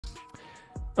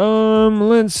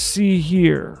Let's see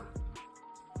here.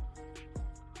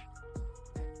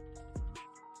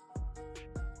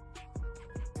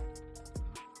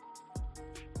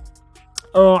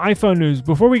 Oh, iPhone news.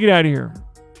 Before we get out of here.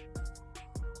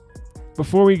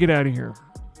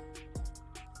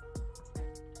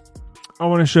 I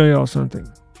want to show y'all something.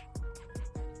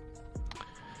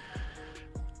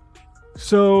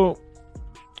 So,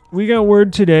 we got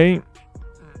word today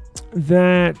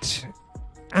that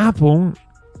Apple,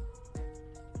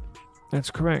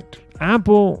 that's correct,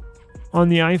 Apple on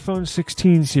the iPhone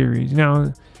 16 series.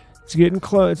 Now, it's getting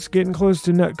close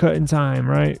to nut cutting time,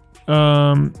 right?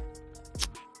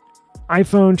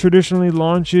 iPhone traditionally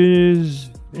launches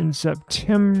in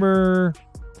September.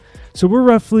 So we're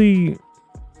roughly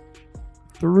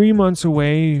 3 months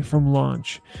away from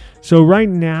launch. So right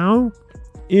now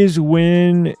is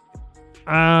when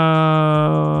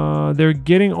they're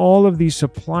getting all of these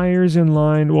suppliers in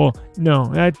line. Well,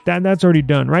 no, that's already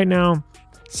done. Right now,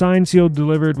 signed, sealed,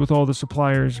 delivered with all the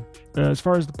suppliers. As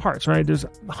far as the parts, right? There's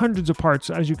hundreds of parts,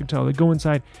 as you can tell. They go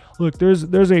inside. Look,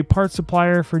 there's a part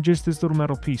supplier for just this little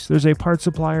metal piece. There's a part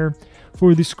supplier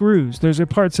for the screws. There's a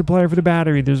part supplier for the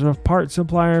battery. There's a part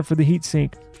supplier for the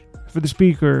heatsink, for the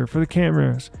speaker, for the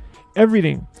cameras,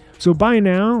 everything. So by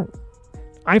now,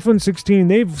 iPhone 16,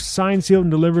 they've signed, sealed,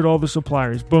 and delivered all the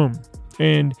suppliers. Boom.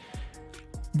 And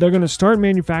they're going to start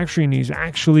manufacturing these,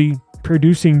 actually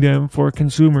producing them for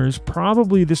consumers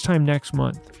probably this time next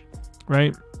month,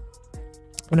 right?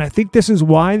 And I think this is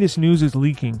why this news is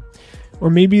leaking. Or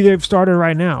maybe they've started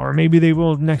right now, or maybe they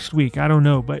will next week. I don't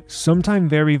know, but sometime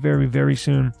very, very, very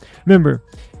soon. Remember,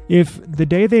 if the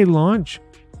day they launch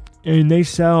and they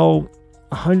sell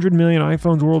 100 million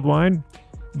iPhones worldwide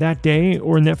that day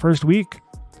or in that first week,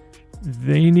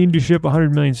 they need to ship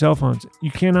 100 million cell phones.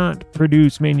 You cannot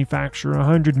manufacture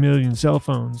 100 million cell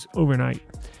phones overnight.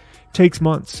 It takes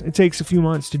months. It takes a few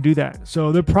months to do that.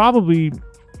 So they're probably...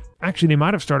 Actually, they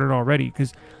might have started already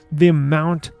because the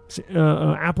amount...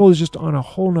 Apple is just on a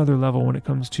whole nother level when it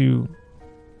comes to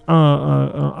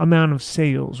amount of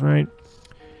sales, right?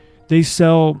 They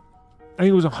sell... I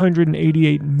think it was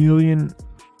 188 million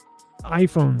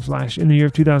iPhones in the year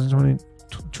of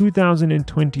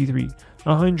 2023.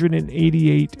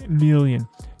 188 million.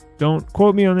 Don't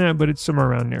quote me on that, but it's somewhere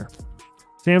around there.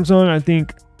 Samsung, I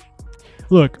think...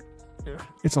 Look,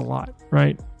 it's a lot,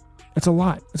 right? It's a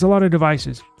lot. It's a lot of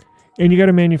devices. And you got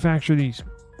to manufacture these.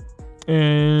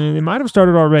 And it might have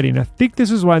started already. And I think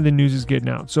this is why the news is getting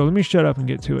out. So let me shut up and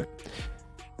get to it.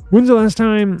 When's the last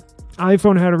time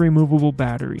iPhone had a removable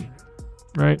battery?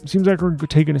 Right? Seems like we're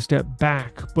taking a step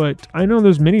back. But I know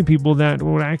there's many people that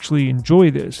would actually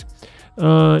enjoy this.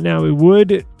 Now, it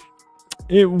would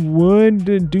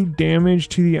do damage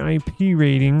to the IP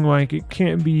rating. Like, it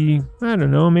can't be... I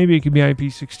don't know. Maybe it could be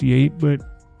IP68. But...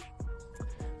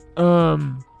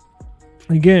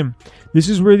 Again, this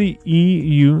is where the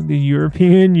EU, the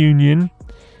European Union,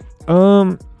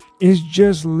 is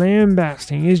just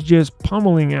lambasting, is just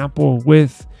pummeling Apple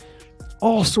with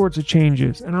all sorts of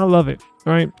changes. And I love it,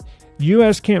 right? The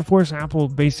US can't force Apple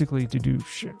basically to do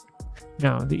shit.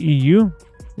 Now, the EU,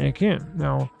 they can.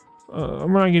 Now, I've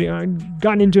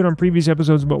gotten into it on previous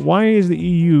episodes, but why is the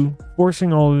EU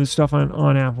forcing all of this stuff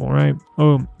on Apple, right?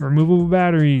 Oh, removable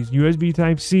batteries, USB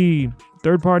Type-C,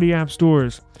 third-party app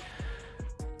stores.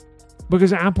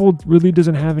 Because Apple really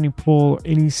doesn't have any pull,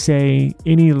 any say,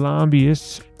 any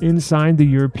lobbyists inside the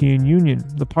European Union,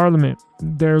 the Parliament,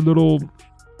 their little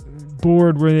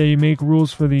board where they make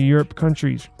rules for the Europe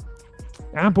countries.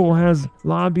 Apple has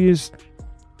lobbyists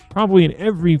probably in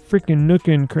every freaking nook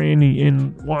and cranny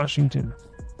in Washington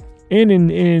and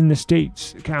in the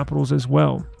states, capitals as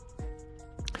well.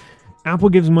 Apple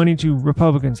gives money to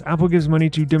Republicans. Apple gives money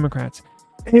to Democrats.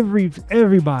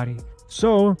 Everybody.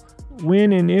 So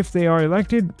when and if they are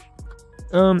elected,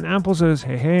 Apple says,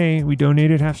 hey, we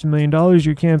donated $500,000 to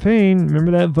your campaign.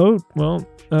 Remember that vote? Well,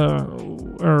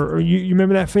 or you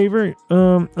remember that favor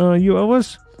you owe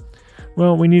us?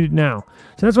 Well, we need it now.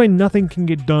 So that's why nothing can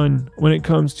get done when it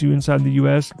comes to inside the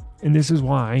US. And this is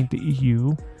why the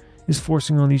EU is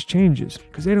forcing all these changes,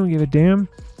 because they don't give a damn.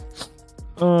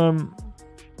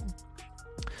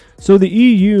 So the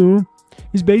EU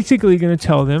is basically going to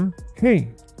tell them, hey,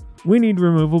 we need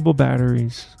removable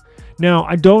batteries. Now,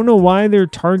 I don't know why they're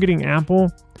targeting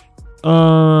Apple.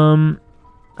 I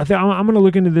think I'm going to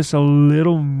look into this a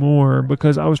little more,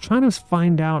 because I was trying to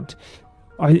find out,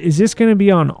 is this going to be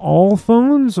on all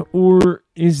phones, or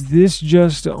is this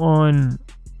just on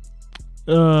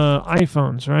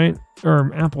iPhones, right?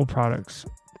 Or Apple products?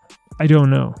 I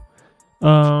don't know.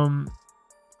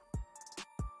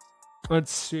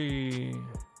 Let's see.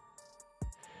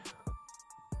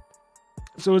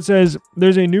 So it says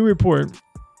there's a new report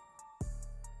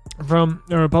from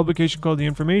a publication called The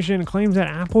Information claims that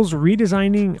Apple's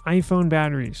redesigning iPhone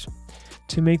batteries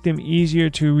to make them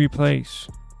easier to replace.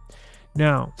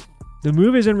 Now, the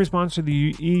move is in response to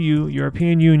the EU,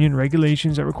 European Union,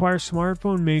 regulations that require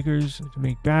smartphone makers to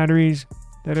make batteries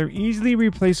that are easily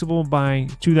replaceable by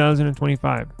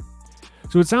 2025.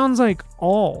 So it sounds like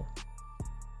all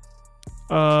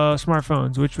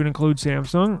smartphones, which would include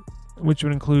Samsung, which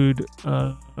would include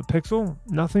a Pixel,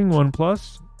 Nothing,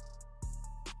 OnePlus.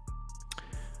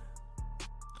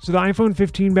 So the iPhone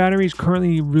 15 battery is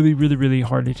currently really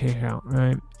hard to take out,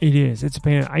 right? It is. It's a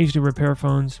pain. I used to repair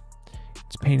phones.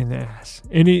 It's a pain in the ass.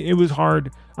 And it was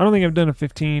hard. I don't think I've done a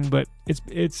 15, but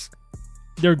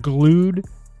they're glued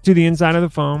to the inside of the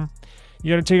phone.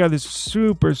 You got to take out this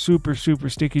super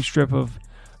sticky strip of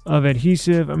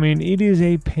adhesive. I mean, it is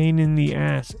a pain in the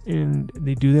ass, and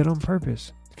they do that on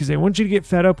purpose because they want you to get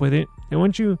fed up with it. They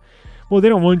want you, well, they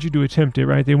don't want you to attempt it,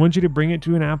 right? They want you to bring it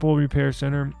to an Apple repair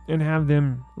center and have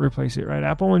them replace it, right?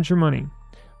 Apple wants your money.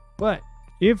 But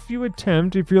if you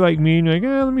attempt, if you're like me and you're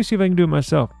like, let me see if I can do it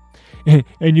myself,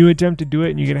 and you attempt to do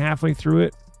it and you get halfway through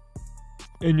it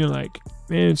and you're like,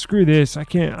 man, screw this, I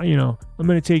can't, I'm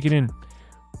going to take it in.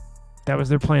 That was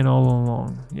their plan all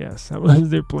along. Yes, that was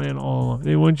their plan all along.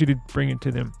 They want you to bring it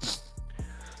to them.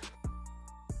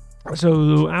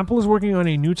 So Apple is working on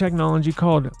a new technology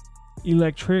called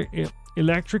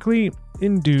electrically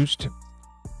induced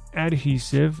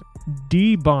adhesive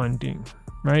debonding,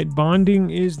 right? Bonding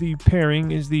is the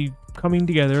pairing, is the coming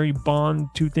together. You bond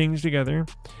two things together.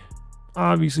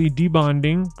 Obviously,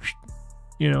 debonding,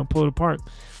 pull it apart.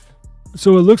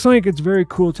 So it looks like it's very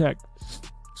cool tech.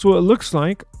 So it looks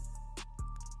like,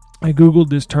 I googled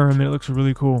this term and it looks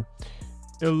really cool.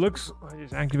 I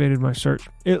just activated my search.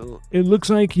 It looks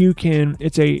like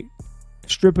it's a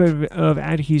strip of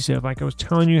adhesive. Like I was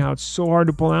telling you how it's so hard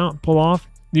to pull off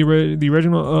the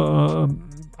original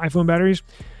iPhone batteries.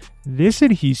 This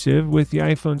adhesive with the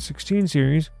iPhone 16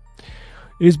 series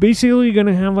is basically going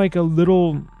to have like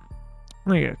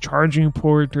a charging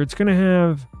port, or it's going to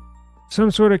have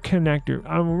some sort of connector.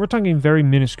 We're talking very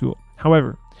minuscule.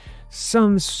 However,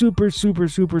 some super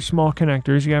small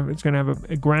connectors. It's going to have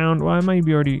a ground. Well, I might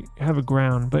already have a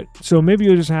ground, but so maybe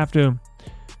you'll just have to.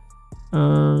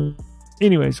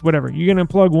 Anyways, whatever. You're going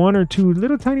to plug one or two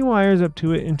little tiny wires up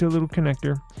to it into a little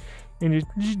connector, and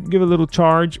just give it a little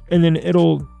charge, and then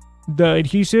the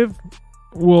adhesive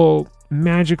will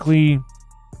magically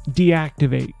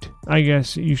deactivate, I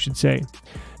guess you should say.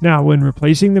 Now, when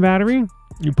replacing the battery,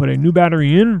 you put a new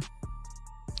battery in.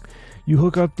 You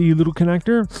hook up the little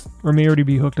connector, or may already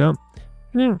be hooked up,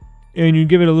 and you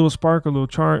give it a little spark, a little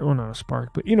charge. Well, not a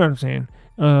spark, but you know what I'm saying.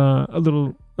 A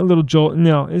little jolt.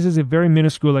 No, this is a very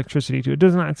minuscule electricity to it.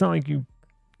 It's not like you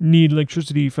need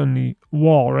electricity from the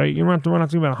wall, right? We're not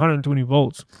talking about 120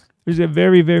 volts. There's a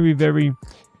very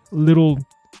little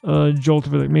jolt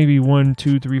of maybe 1,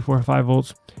 2, 3, 4, 5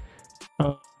 volts.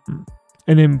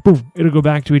 And then boom, it'll go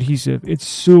back to adhesive. It's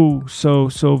so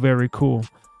very cool.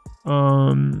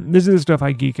 This is the stuff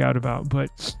I geek out about,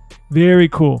 but very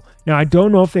cool. Now, I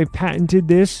don't know if they patented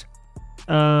this.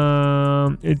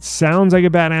 It sounds like a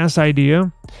badass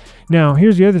idea. Now,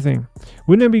 here's the other thing.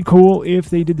 Wouldn't it be cool if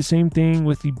they did the same thing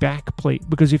with the backplate?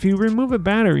 Because if you remove a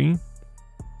battery,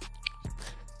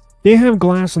 they have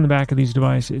glass on the back of these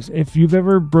devices. If you've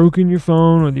ever broken your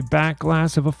phone or the back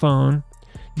glass of a phone,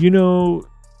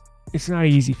 it's not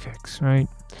an easy fix, right?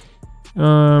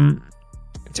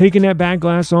 Taking that back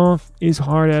glass off is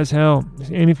hard as hell.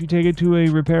 And if you take it to a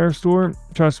repair store,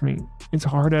 trust me, it's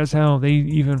hard as hell. They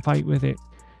even fight with it.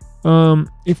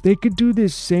 If they could do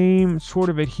this same sort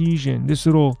of adhesion, this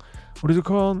little, what is it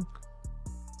called?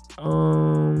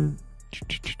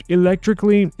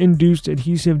 Electrically induced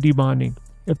adhesive debonding.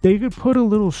 If they could put a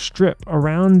little strip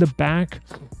around the back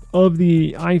of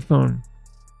the iPhone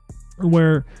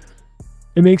where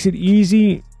it makes it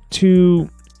easy to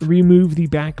remove the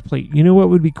back plate. You know what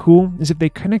would be cool is if they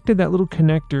connected that little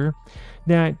connector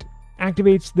that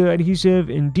activates the adhesive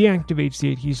and deactivates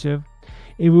the adhesive.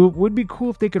 It would be cool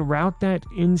if they could route that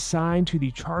inside to the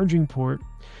charging port,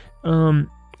 and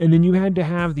then you had to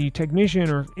have the technician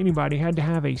or anybody had to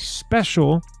have a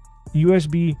special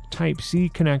USB Type-C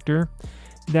connector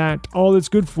that all it's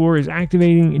good for is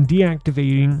activating and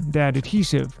deactivating that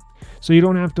adhesive. So you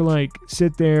don't have to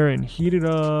sit there and heat it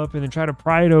up and then try to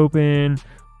pry it open,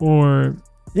 or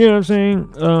you know what I'm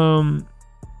saying?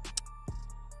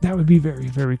 That would be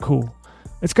very cool.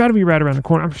 It's got to be right around the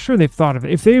corner. I'm sure they've thought of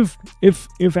it.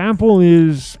 If Apple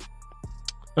is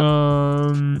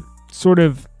sort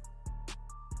of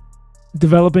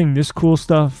developing this cool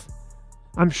stuff,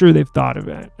 I'm sure they've thought of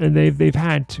it, and they've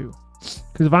had to.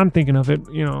 Because if I'm thinking of it,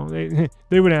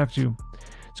 they would have to.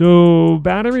 So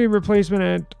battery replacement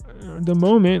at the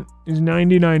moment is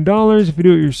 $99. If you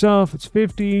do it yourself, it's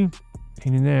 $50.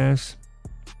 Pain in the ass.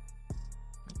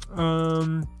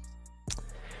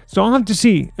 So I'll have to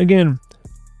see. Again,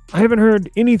 I haven't heard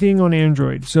anything on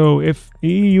Android. So if the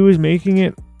EU is making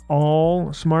it all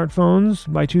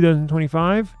smartphones by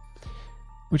 2025,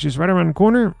 which is right around the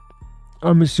corner,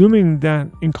 I'm assuming that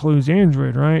includes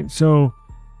Android, right? So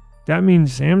that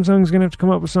means Samsung's going to have to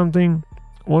come up with something.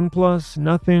 OnePlus,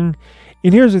 nothing.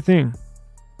 And here's the thing.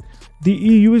 The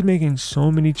EU is making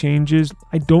so many changes.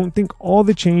 I don't think all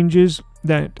the changes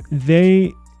that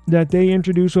they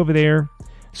introduce over there.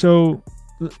 So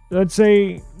let's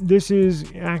say this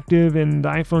is active and the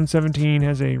iPhone 17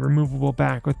 has a removable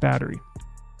back with battery.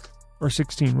 Or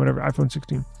 16, whatever, iPhone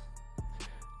 16.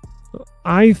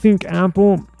 I think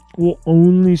Apple will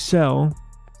only sell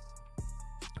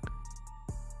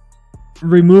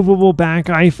removable back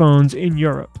iPhones in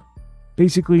Europe.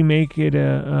 Basically make it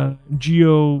a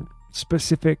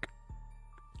geo-specific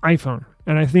iPhone.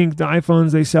 And I think the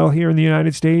iPhones they sell here in the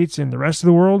United States and the rest of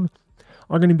the world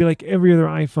are going to be like every other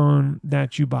iPhone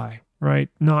that you buy, right?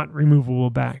 Not removable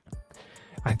back.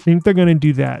 I think they're going to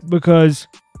do that because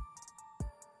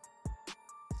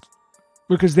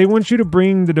they want you to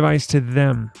bring the device to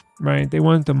them, right? They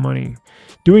want the money.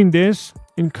 Doing this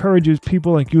encourages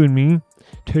people like you and me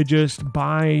to just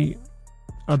buy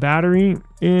a battery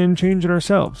and change it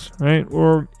ourselves, right?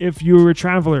 Or if you're a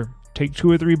traveler, take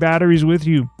 2 or 3 batteries with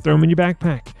you, throw them in your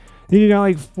backpack. Then you got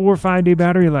like 4 or 5 day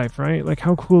battery life, right? Like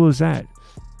how cool is that?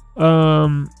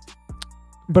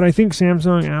 But I think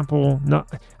Samsung, Apple,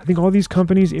 I think all these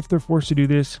companies, if they're forced to do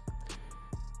this,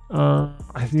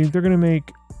 I think they're going to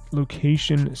make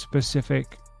location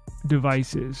specific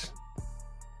devices.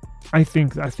 I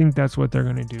think that's what they're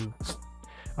going to do.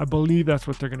 I believe that's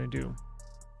what they're going to do.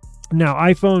 Now,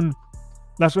 iPhone,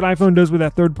 that's what iPhone does with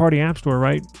that third-party app store,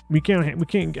 right? We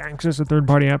can't access a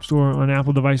third-party app store on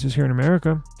Apple devices here in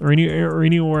America or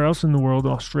anywhere else in the world,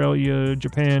 Australia,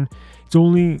 Japan. It's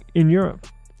only in Europe.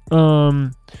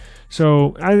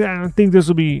 So I think this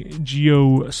will be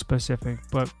geo-specific,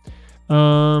 but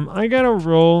I gotta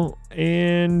roll,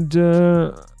 and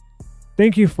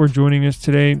thank you for joining us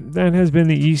today. That has been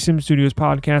the eSIM Studios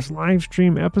podcast live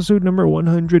stream episode number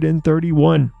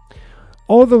 131.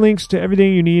 All the links to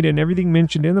everything you need and everything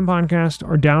mentioned in the podcast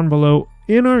are down below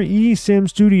in our eSIM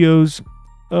Studios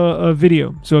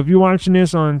video. So if you're watching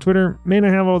this on Twitter, may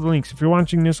not have all the links. If you're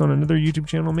watching this on another YouTube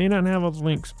channel, may not have all the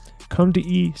links. Come to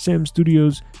eSIM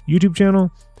Studios YouTube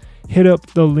channel. Hit up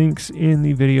the links in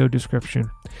the video description.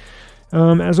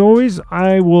 As always,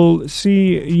 I will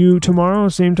see you tomorrow,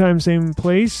 same time, same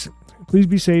place. Please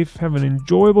be safe. Have an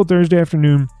enjoyable Thursday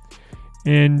afternoon.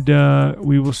 And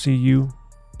we will see you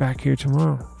back here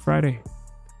tomorrow, Friday.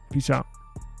 Peace out.